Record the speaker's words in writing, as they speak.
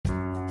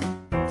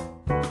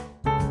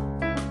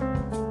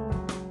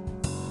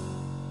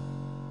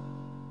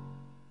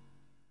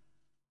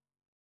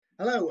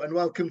Hello and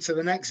welcome to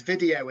the next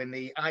video in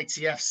the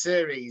ITF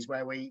series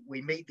where we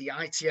meet the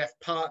ITF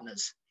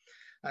partners.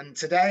 And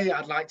today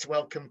I'd like to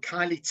welcome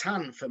Kylie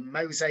Tan from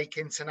Mosaic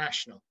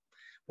International.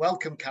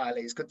 Welcome,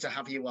 Kylie. It's good to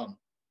have you on.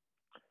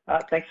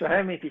 Thanks for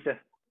having me, Peter.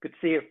 Good to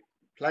see you.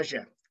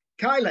 Pleasure.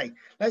 Kylie,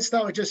 let's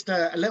start with just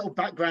a little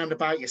background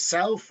about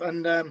yourself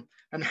and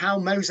how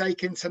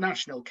Mosaic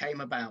International came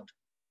about.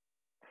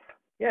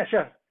 Yeah,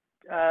 sure.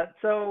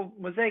 So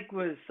Mosaic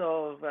was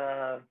sort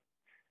of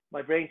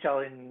my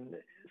brainchild in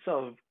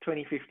sort of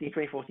 2014,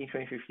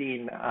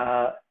 2015.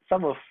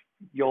 Some of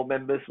your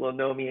members will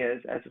know me as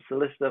a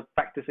solicitor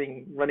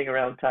practicing, running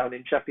around town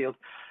in Sheffield,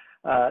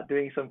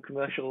 doing some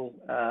commercial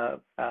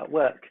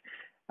work.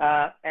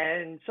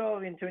 And so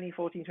in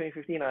 2014,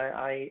 2015,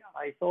 I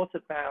thought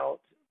about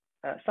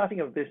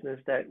starting a business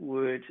that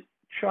would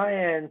try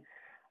and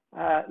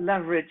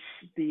leverage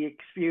the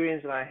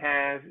experience that I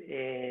have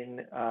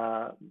in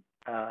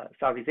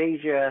Southeast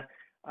Asia,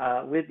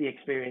 with the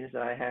experience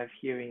that I have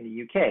here in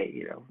the UK,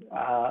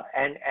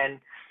 and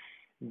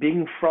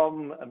being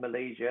from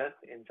Malaysia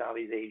in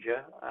Southeast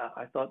Asia,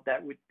 I thought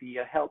that would be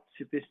a help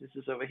to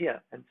businesses over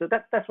here, and so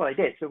that's what I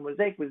did. So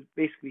Mosaic was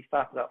basically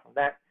started out from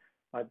that.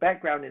 My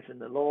background is in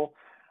the law,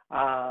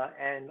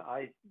 and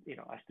I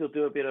still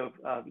do a bit of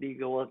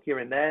legal work here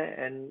and there,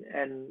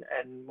 and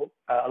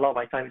a lot of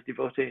my time is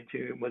devoted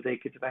to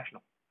Mosaic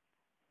International.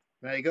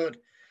 Very good.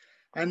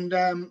 And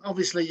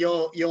obviously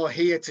you're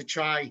here to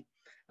try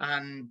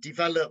and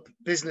develop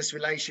business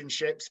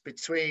relationships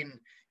between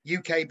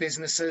UK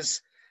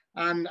businesses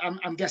and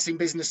I'm guessing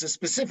businesses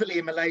specifically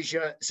in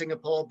Malaysia,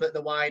 Singapore, but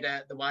the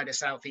wider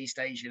Southeast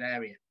Asian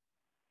area.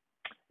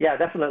 Yeah,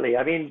 definitely.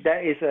 I mean,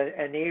 that is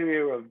an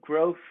area of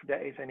growth.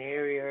 That is an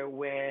area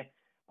where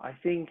I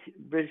think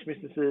British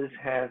businesses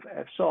have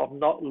sort of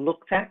not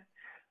looked at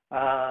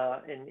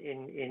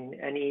in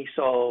any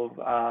sort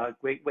of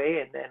great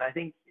way. And I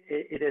think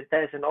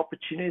there's an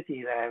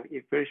opportunity there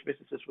if British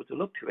businesses were to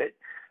look to it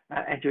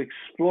and to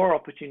explore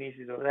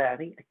opportunities over there. I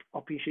think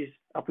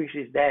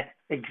opportunities there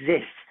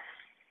exist,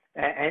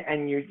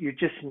 and you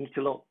just need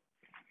to look.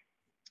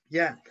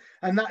 Yeah,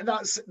 and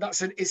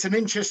it's an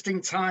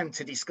interesting time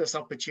to discuss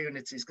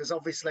opportunities because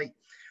obviously,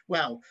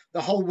 well, the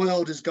whole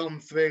world has gone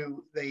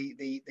through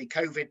the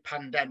COVID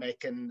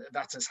pandemic, and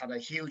that has had a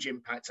huge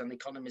impact on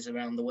economies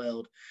around the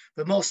world.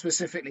 But more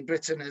specifically,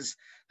 Britain has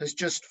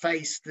just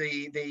faced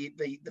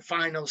the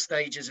final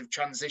stages of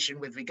transition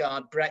with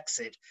regard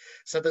Brexit.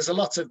 So there's a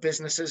lot of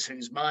businesses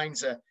whose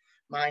minds are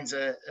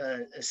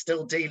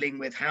still dealing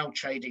with how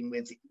trading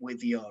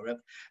with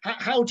Europe.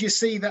 How do you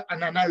see that?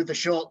 And I know the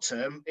short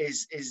term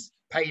is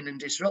pain and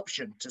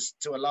disruption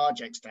to a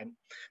large extent,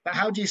 but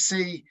how do you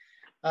see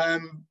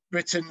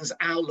Britain's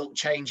outlook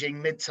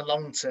changing mid to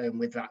long term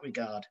with that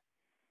regard?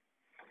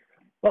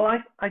 Well,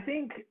 I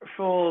think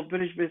for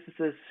British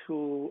businesses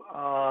who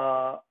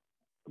are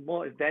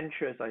more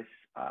adventurous,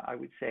 I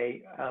would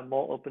say,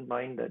 more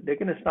open-minded, they're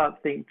going to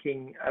start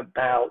thinking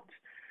about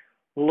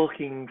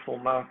looking for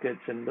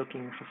markets and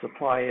looking for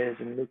suppliers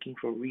and looking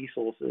for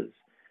resources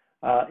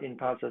in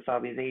parts of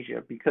Southeast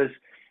Asia, because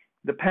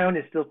the pound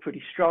is still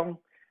pretty strong,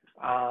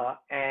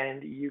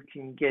 and you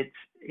can get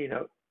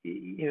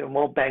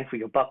more bang for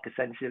your buck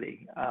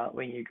essentially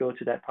when you go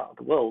to that part of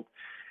the world.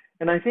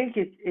 And I think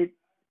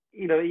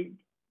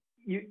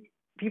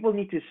people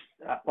need to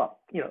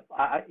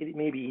it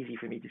may be easy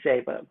for me to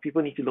say, but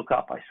people need to look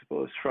up, I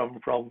suppose, from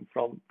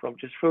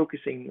just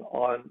focusing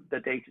on the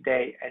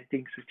day-to-day and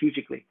think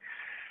strategically.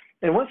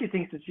 And once you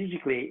think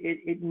strategically,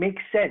 it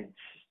makes sense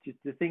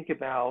to think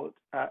about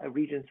a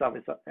region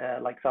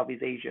like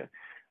Southeast Asia,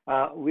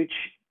 which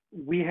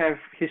we have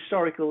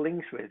historical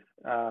links with.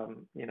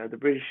 The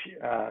British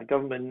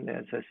government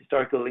has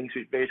historical links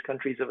with various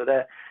countries over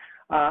there.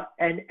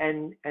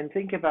 And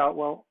think about,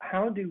 well,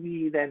 how do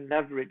we then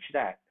leverage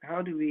that?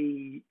 How do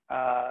we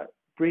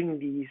bring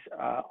these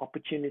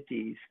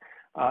opportunities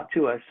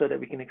to us so that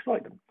we can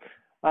exploit them?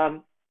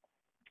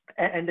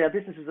 And there are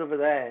businesses over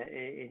there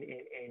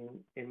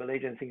in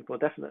Malaysia and Singapore,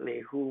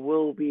 definitely, who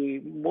will be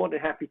more than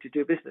happy to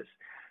do business.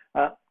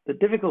 The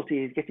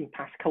difficulty is getting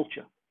past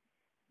culture.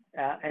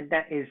 And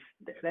that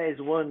is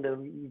one of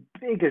the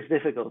biggest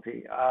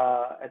difficulty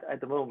at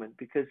the moment,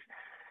 because,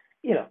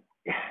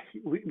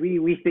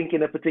 we think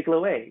in a particular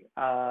way.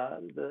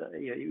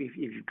 If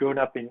you've grown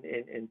up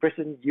in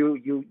Britain,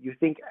 you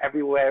think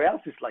everywhere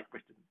else is like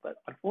Britain, but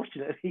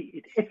unfortunately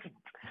it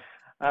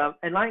isn't.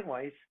 And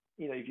likewise,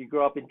 if you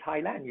grow up in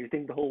Thailand, you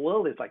think the whole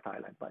world is like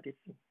Thailand, but it's.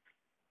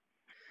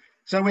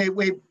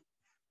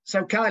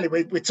 So Kylie,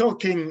 we're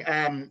talking.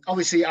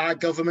 Obviously, our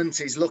government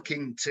is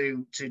looking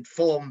to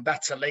form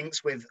better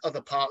links with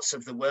other parts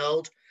of the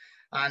world,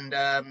 and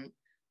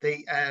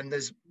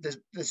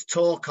there's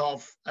talk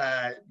of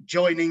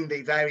joining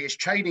the various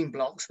trading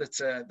blocs that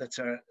are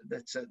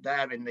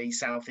there in the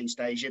Southeast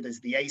Asia.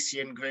 There's the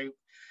ASEAN group,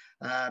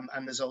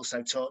 and there's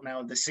also talk now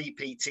of the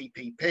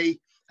CPTPP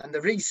and the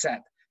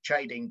RCEP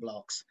trading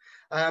blocs.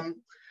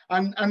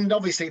 And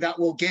obviously that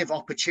will give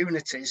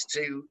opportunities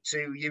to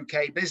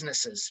UK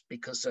businesses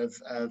because of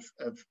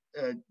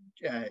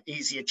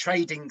easier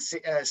trading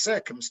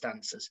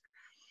circumstances.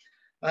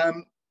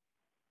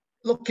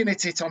 Looking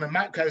at it on a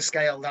macro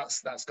scale,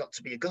 that's got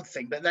to be a good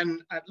thing. But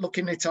then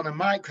looking at it on a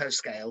micro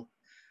scale,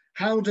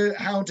 how do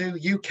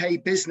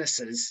UK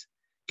businesses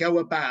go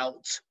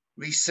about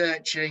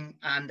researching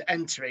and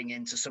entering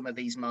into some of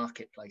these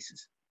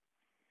marketplaces?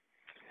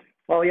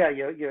 Well, yeah,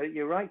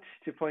 you're right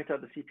to point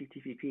out the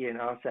CPTPP and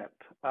RCEP,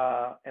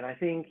 and I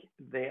think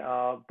they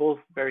are both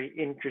very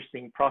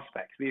interesting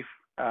prospects. The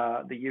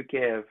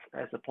UK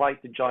has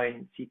applied to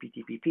join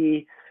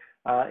CPTPP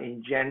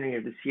in January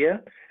of this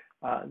year.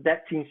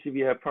 That seems to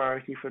be a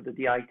priority for the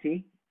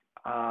DIT,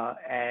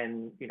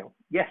 and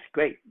yes,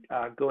 great,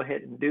 go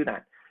ahead and do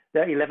that.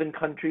 There are 11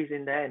 countries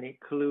in there, and it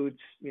includes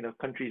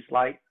countries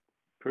like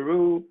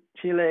Peru,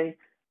 Chile,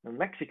 and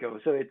Mexico.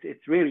 So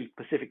it's really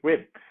Pacific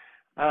Rim.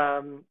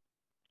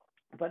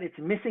 But it's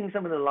missing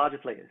some of the larger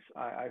players.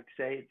 I would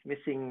say it's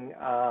missing,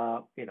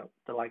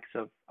 the likes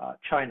of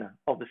China,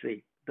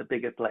 obviously the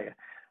bigger player.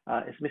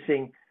 It's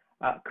missing.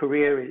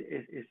 Korea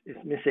is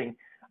missing,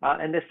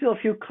 and there's still a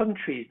few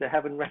countries that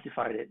haven't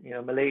ratified it.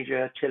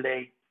 Malaysia,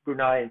 Chile,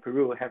 Brunei, and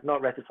Peru have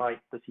not ratified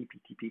the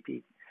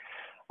CPTPP.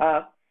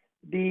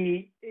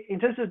 In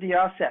terms of the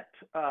RCEP,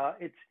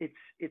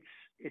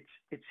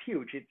 it's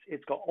huge.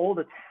 It's got all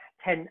the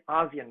 10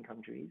 ASEAN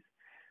countries.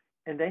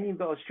 And then you've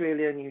got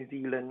Australia, New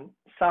Zealand,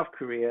 South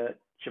Korea,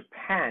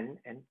 Japan,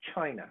 and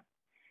China.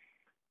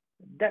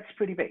 That's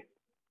pretty big.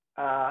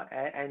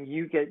 And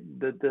you get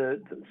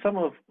some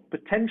of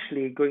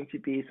potentially going to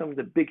be some of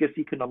the biggest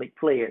economic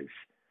players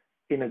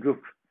in a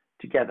group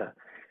together.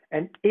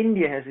 And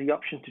India has the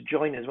option to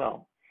join as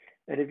well.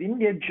 And if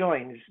India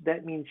joins,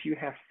 that means you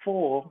have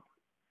 4,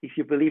 if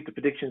you believe the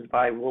predictions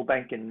by World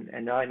Bank and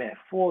IMF,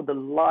 4 of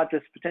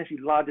the potentially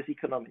largest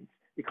economies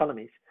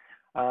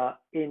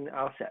in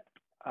RCEP.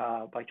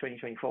 By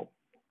 2024.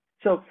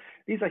 So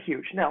these are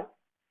huge. Now,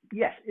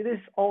 yes,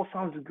 all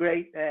sounds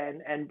great,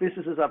 and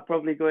businesses are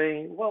probably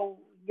going, well,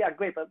 yeah,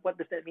 great, but what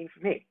does that mean for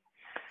me?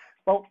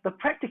 Well, the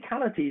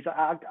practicalities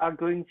are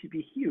going to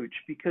be huge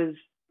because,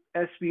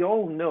 as we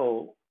all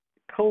know,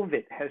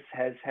 COVID has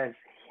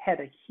had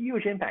a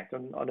huge impact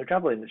on the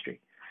travel industry.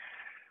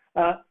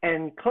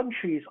 And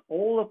countries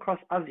all across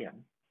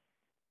ASEAN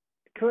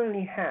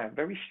currently have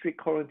very strict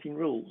quarantine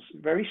rules,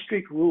 very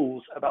strict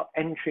rules about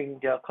entering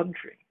their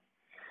country.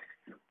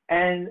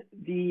 And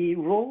the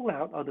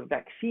rollout of the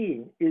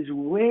vaccine is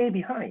way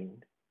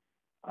behind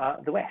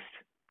the West,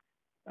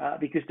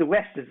 because the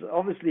West has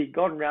obviously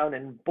gone around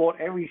and bought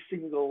every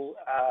single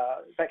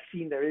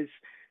vaccine there is,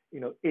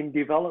 in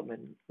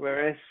development,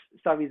 whereas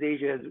Southeast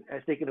Asia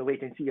has taken a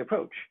wait-and-see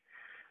approach.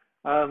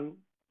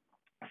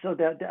 So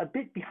they're a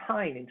bit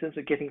behind in terms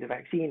of getting the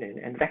vaccine in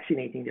and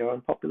vaccinating their own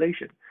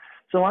population.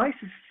 So I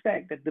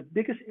suspect that the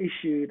biggest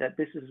issue that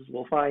businesses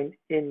will find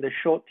in the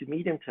short to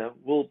medium term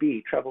will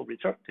be travel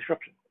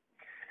disruption.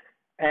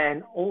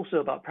 And also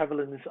about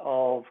prevalence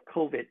of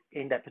COVID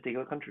in that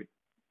particular country.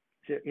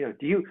 So,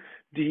 do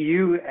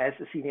you as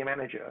a senior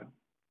manager,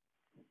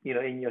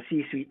 in your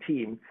C-suite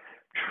team,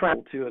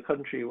 travel to a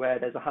country where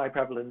there's a high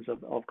prevalence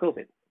of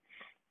COVID?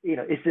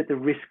 Is it the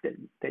risk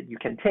that you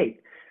can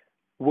take?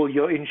 Will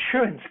your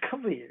insurance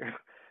cover you?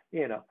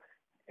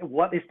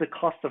 What is the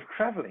cost of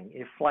traveling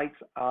if flights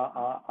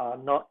are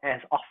not as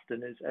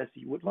often as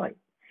you would like?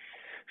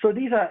 So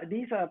these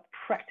are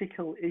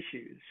practical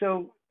issues.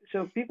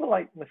 So people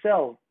like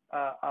myself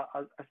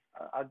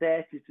are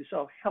there to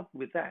sort of help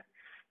with that,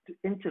 to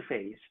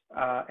interface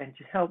and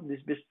to help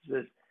these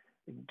businesses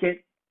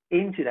get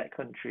into that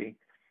country,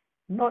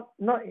 not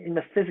in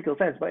the physical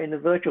sense, but in the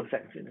virtual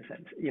sense,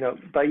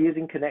 by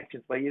using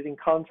connections, by using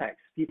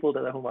contacts, people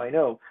whom I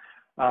know,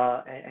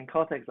 and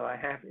contacts that I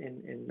have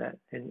in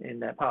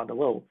that part of the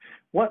world.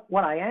 What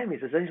I am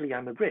is essentially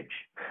I'm a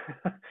bridge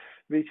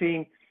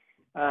between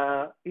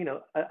a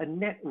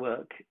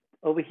network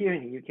over here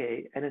in the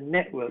UK and a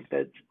network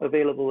that's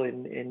available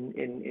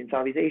in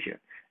Southeast Asia,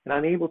 and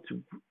I'm able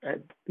to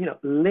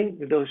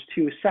link those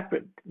two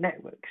separate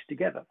networks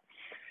together.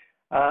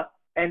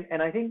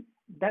 And I think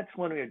that's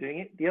one way of doing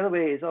it. The other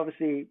way is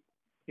obviously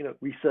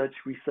research,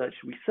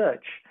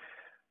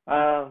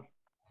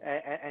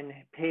 and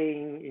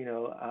paying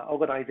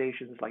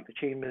organizations like the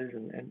chambers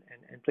and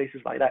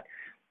places like that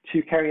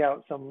to carry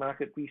out some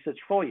market research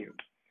for you.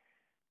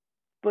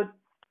 But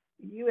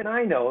you and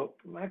I know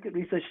market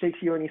research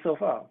takes you only so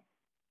far,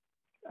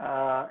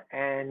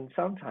 and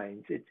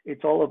sometimes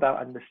it's all about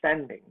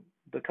understanding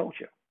the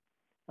culture,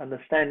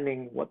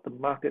 understanding what the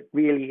market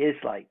really is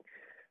like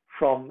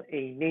from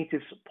a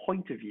native's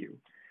point of view,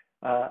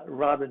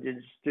 rather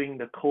than just doing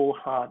the cold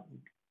hard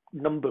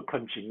number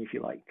crunching, if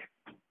you like.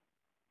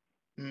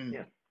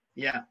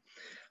 Yeah.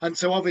 And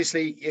so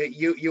obviously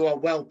you are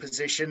well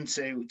positioned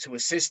to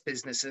assist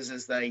businesses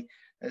as they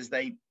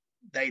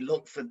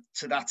look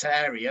to that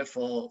area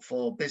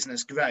for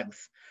business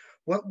growth.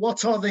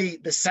 What are the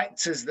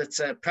sectors that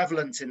are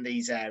prevalent in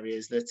these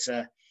areas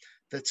that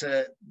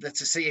are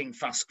seeing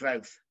fast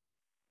growth?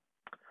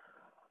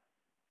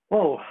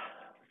 Oh,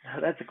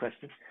 that's a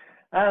question.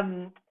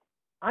 Um,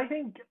 I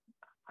think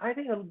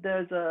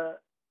there's a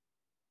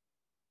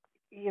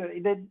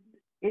that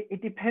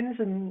it depends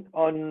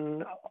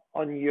on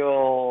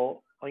your.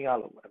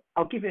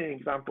 I'll give you an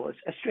example. It's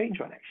a strange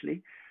one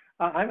actually.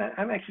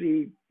 I'm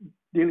actually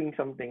doing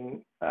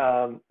something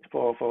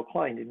for a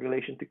client in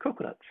relation to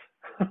coconuts.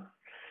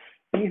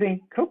 And you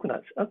think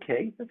coconuts?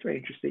 Okay, that's very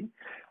interesting.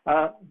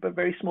 But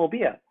very small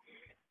beer.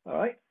 All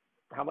right.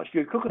 How much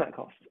do a coconut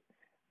cost?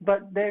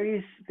 But there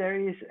is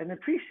an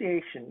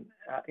appreciation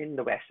in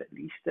the West at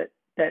least that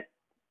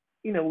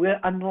we're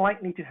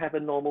unlikely to have a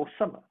normal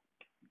summer.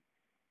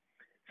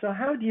 So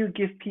how do you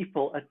give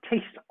people a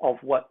taste of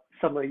what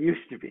summer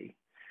used to be?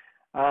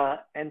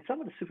 And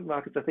some of the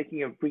supermarkets are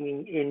thinking of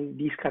bringing in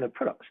these kind of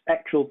products,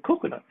 actual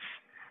coconuts,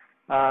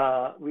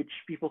 which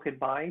people can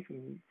buy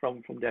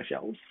from their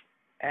shelves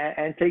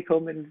and take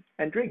home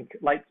and drink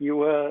like you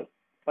were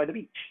by the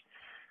beach.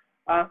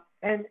 Uh,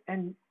 and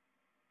and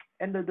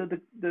and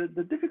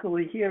the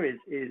difficulty here is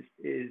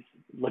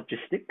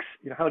logistics.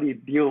 How do you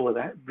deal with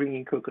that?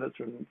 Bringing coconuts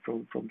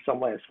from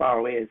somewhere as far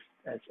away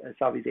as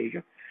Southeast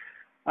Asia.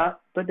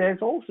 But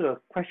there's also a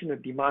question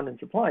of demand and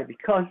supply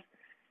because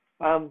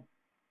um,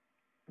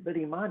 the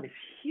demand is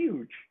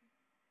huge.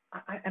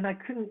 And I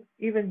couldn't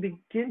even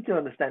begin to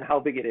understand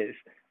how big it is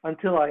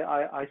until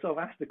I sort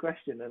of asked the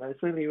question and I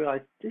suddenly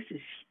realized this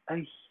is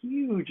a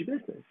huge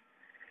business.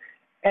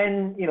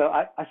 And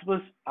I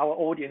suppose our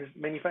audience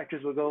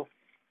manufacturers will go,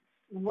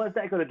 what's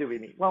that got to do with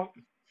me? Well,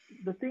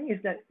 the thing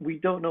is that we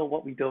don't know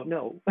what we don't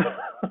know.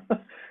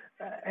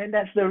 And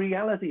that's the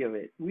reality of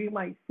it. We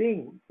might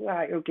think,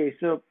 right, okay,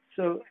 so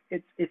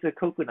it's a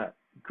coconut,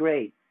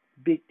 great,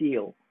 big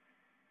deal,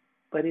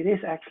 but it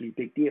is actually a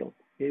big deal.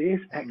 It is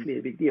actually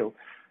a big deal,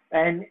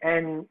 and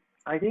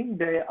I think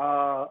there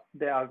are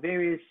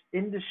various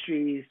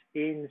industries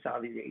in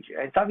Southeast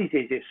Asia, and Southeast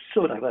Asia is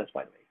so diverse,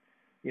 by the way.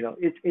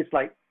 It's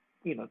like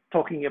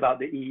talking about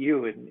the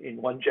EU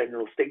in one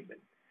general statement.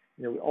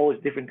 All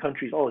its different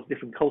countries, all its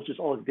different cultures,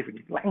 all its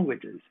different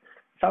languages.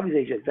 Southeast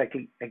Asia is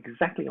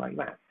exactly like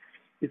that.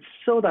 It's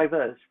so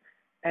diverse,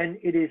 and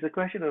it is a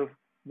question of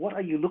what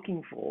are you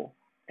looking for,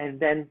 and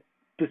then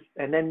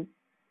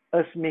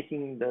us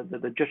making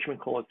the judgment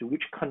call as to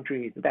which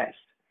country is the best.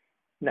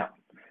 Now,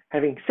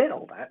 having said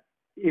all that,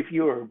 if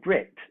you're a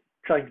Brit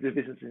trying to do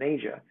business in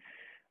Asia,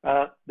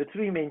 the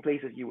three main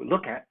places you would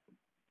look at: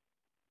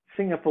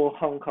 Singapore,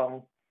 Hong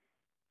Kong,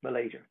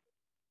 Malaysia,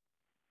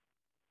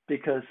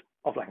 because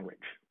of language.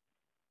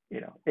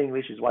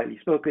 English is widely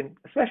spoken,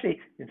 especially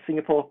in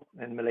Singapore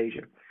and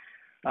Malaysia.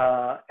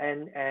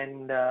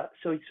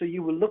 So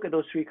you will look at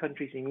those three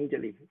countries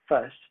immediately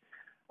first,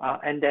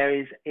 and there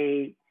is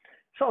a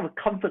sort of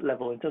a comfort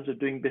level in terms of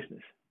doing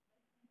business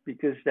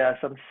because there are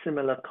some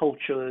similar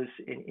cultures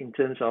in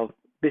terms of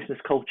business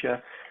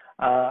culture,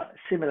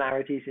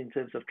 similarities in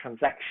terms of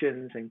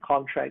transactions and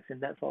contracts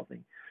and that sort of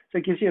thing. So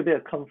it gives you a bit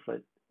of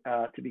comfort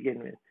to begin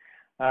with.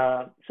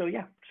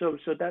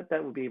 So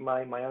that would be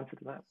my answer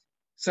to that.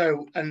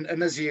 So, and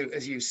as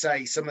you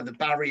say, some of the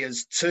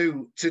barriers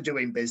to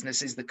doing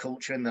business is the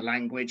culture and the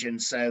language, and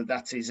so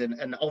that is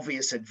an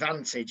obvious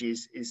advantage.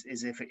 Is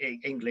if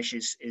English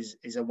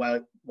is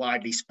a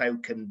widely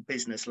spoken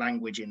business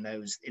language in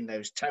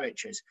those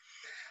territories.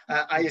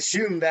 I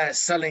assume they're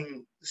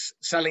selling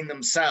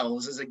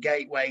themselves as a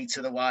gateway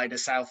to the wider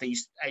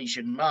Southeast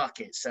Asian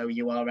market. So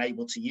you are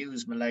able to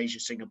use Malaysia,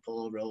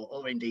 Singapore,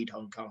 or indeed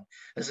Hong Kong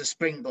as a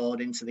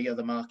springboard into the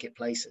other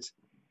marketplaces.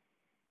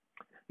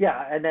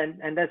 Yeah,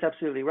 and that's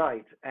absolutely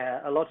right.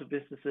 A lot of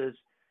businesses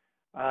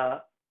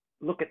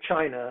look at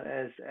China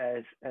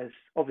as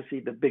obviously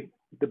the big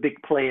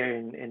player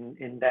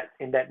in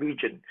that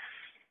region,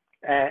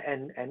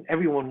 and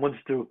everyone wants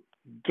to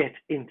get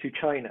into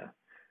China,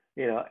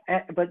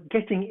 But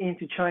getting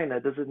into China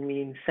doesn't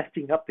mean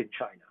setting up in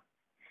China.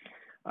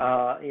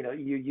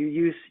 You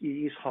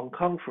use Hong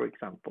Kong, for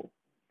example.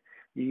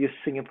 You use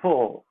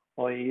Singapore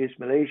or you use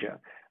Malaysia.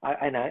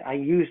 I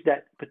use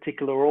that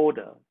particular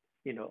order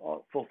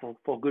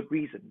for good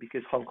reason,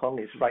 because Hong Kong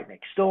is right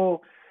next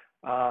door.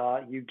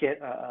 You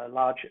get a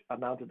large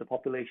amount of the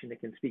population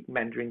that can speak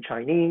Mandarin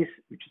Chinese,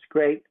 which is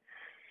great.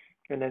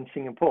 And then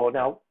Singapore.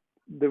 Now,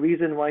 the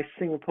reason why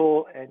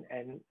Singapore,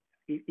 and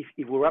if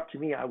it were up to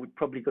me, I would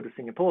probably go to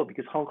Singapore,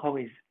 because Hong Kong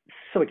is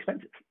so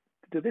expensive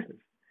to do business.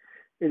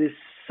 It is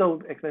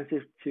so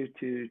expensive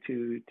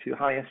to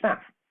hire staff.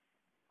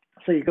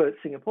 So you go to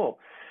Singapore.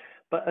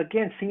 But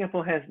again,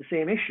 Singapore has the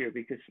same issue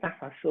because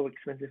staff are so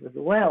expensive as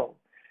well.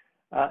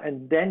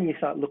 And then you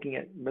start looking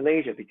at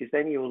Malaysia, because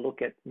then you will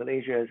look at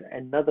Malaysia as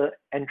another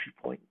entry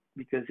point,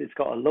 because it's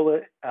got a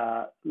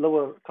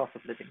lower cost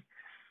of living,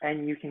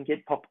 and you can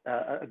get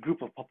a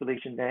group of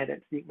population there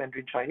that speak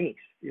Mandarin Chinese,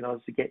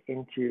 to get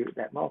into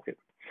that market.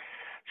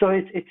 So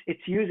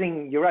it's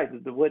using, you're right,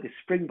 the word is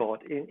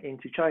springboard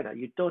into China.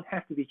 You don't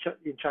have to be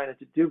in China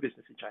to do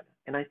business in China.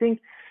 And I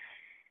think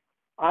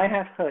I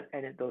have heard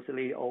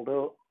anecdotally,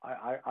 although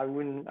I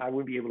wouldn't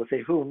be able to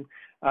say whom,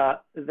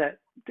 that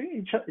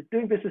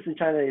doing business in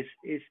China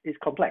is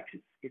complex.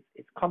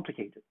 It's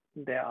complicated.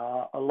 There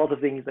are a lot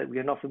of things that we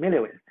are not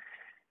familiar with,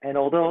 and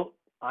although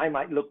I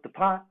might look the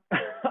part,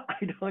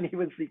 I don't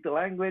even speak the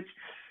language,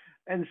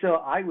 and so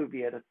I would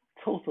be at a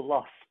total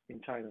loss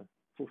in China.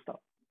 Full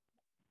stop.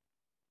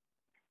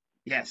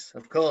 Yes,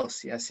 of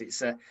course. Yes,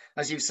 it's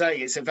as you say,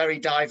 it's a very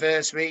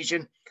diverse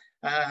region,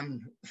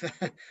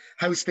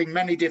 hosting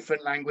many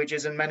different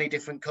languages and many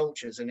different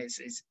cultures, and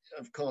it's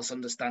of course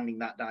understanding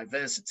that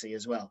diversity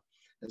as well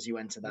as you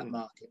enter that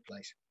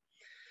marketplace.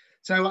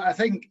 So I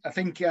think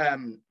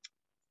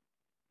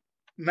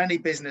many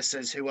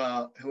businesses who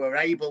are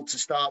able to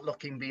start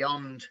looking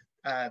beyond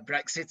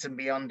Brexit and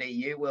beyond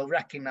EU will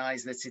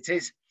recognise that it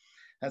is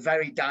a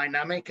very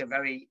dynamic, a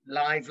very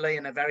lively,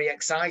 and a very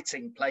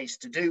exciting place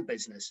to do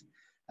business.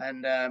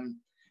 And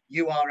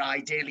you are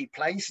ideally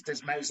placed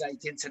as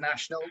Mosaic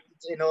International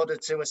in order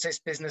to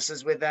assist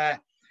businesses with their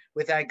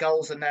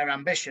goals and their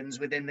ambitions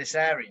within this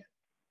area.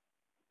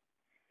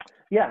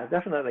 Yeah,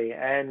 definitely.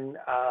 And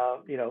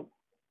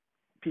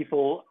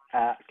people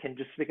can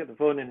just pick up the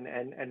phone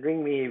and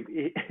ring me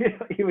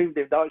even if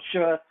they're not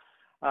sure.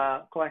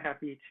 Quite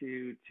happy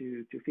to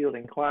field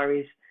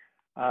inquiries,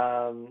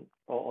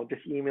 or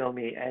just email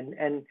me.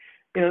 And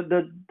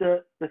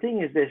the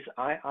thing is this: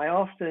 I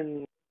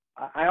often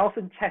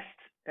test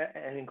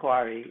an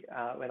inquiry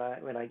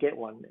when I get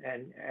one,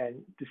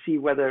 and to see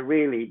whether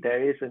really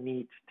there is a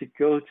need to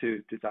go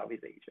to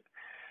Southeast Asia,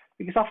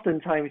 because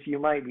oftentimes you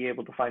might be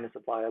able to find a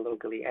supplier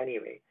locally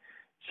anyway.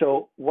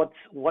 So what's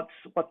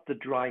the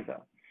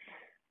driver?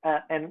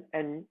 And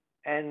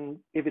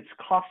if it's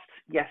cost,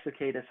 yes,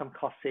 okay, there's some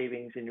cost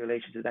savings in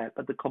relation to that,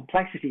 but the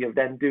complexity of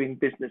then doing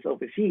business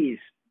overseas,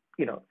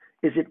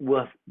 is it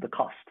worth the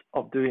cost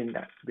of doing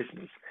that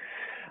business?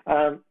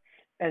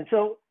 And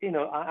so,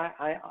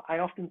 I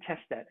often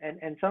test that,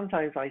 and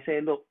sometimes I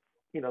say, look,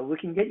 we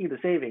can get you the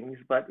savings,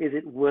 but is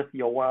it worth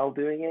your while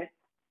doing it?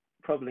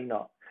 Probably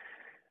not.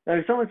 Now,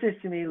 if someone says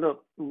to me,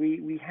 look,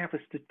 we have a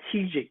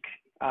strategic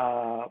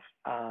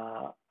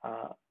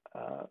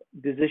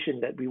decision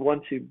that we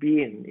want to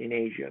be in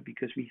Asia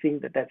because we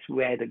think that that's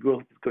where the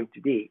growth is going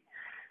to be,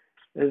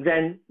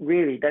 then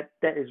really that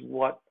is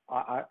what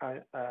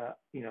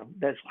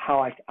that's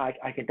how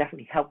I can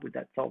definitely help with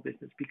that sort of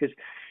business, because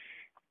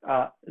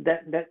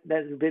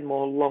that's a bit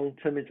more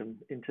long-termism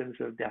in terms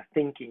of their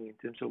thinking, in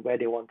terms of where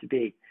they want to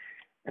be.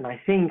 And I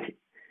think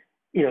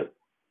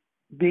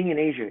being in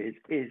Asia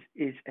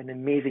is an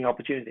amazing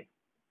opportunity.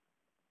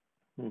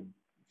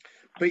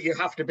 But you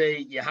have to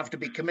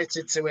be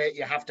committed to it.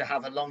 You have to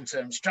have a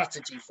long-term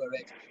strategy for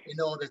it in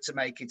order to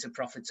make it a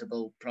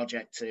profitable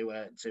project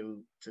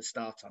to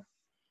start on.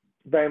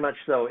 Very much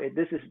so.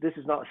 This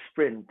is not a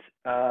sprint.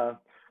 I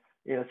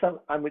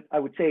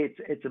would say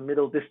it's a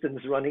middle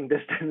distance running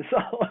distance,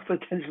 or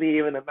potentially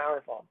even a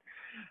marathon.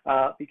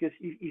 Because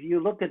if you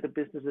look at the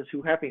businesses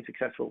who have been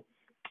successful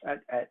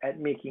at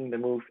making the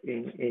move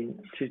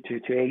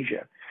to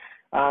Asia,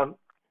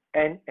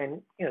 and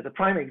the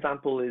prime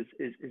example is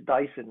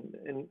Dyson,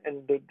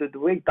 and the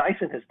way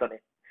Dyson has done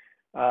it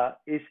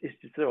is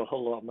to throw a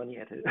whole lot of money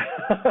at it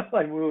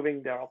by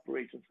moving their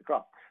operations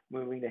across,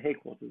 moving their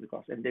headquarters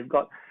across, and they've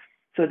got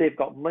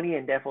money,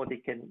 and therefore they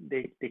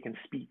can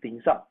speed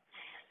things up.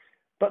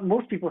 But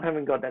most people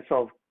haven't got that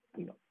sort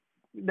of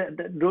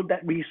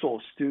that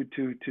resource to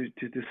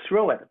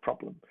throw at the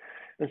problem,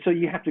 and so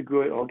you have to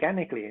grow it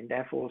organically, and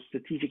therefore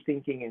strategic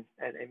thinking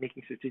and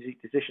making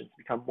strategic decisions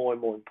become more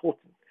and more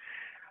important.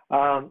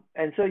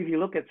 And so if you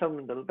look at some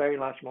of the very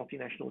large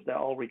multinationals that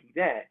are already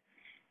there,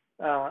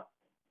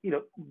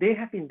 they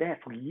have been there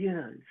for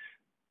years.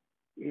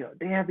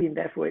 They have been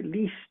there for at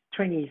least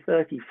 20,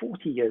 30,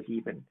 40 years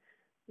even.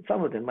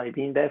 Some of them might have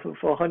been there for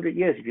 100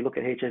 years if you look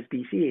at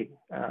HSBC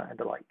and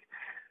the like.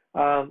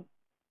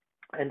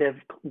 And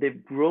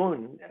they've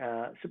grown.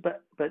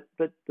 But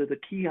the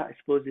key, I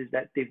suppose, is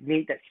that they've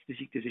made that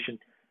strategic decision.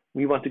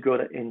 We want to grow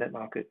in that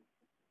market.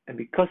 And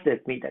because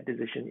they've made that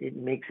decision, it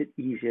makes it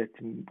easier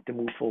to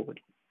move forward.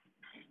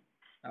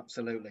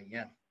 Absolutely,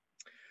 yeah.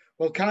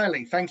 Well,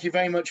 Kylie, thank you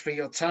very much for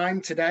your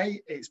time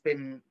today. It's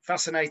been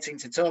fascinating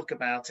to talk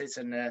about it,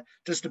 and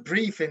just a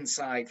brief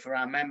insight for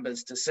our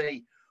members to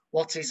see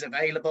what is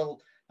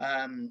available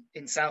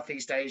in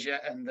Southeast Asia,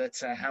 and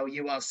that how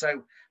you are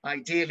so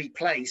ideally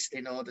placed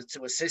in order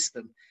to assist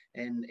them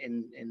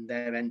in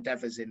their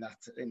endeavours in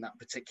that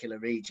particular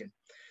region.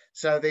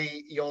 So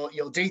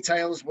your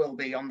details will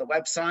be on the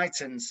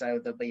website, and so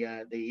there'll be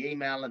the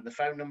email and the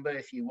phone number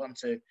if you want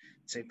to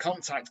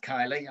contact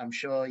Kylie. I'm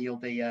sure you'll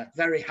be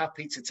very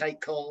happy to take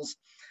calls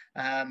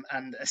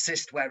and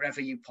assist wherever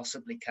you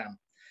possibly can.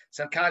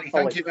 So Kylie,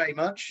 thank you very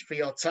much for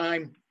your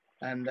time,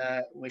 and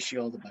wish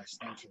you all the best.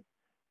 Thank you.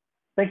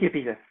 Thank you,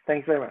 Peter.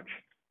 Thanks very much.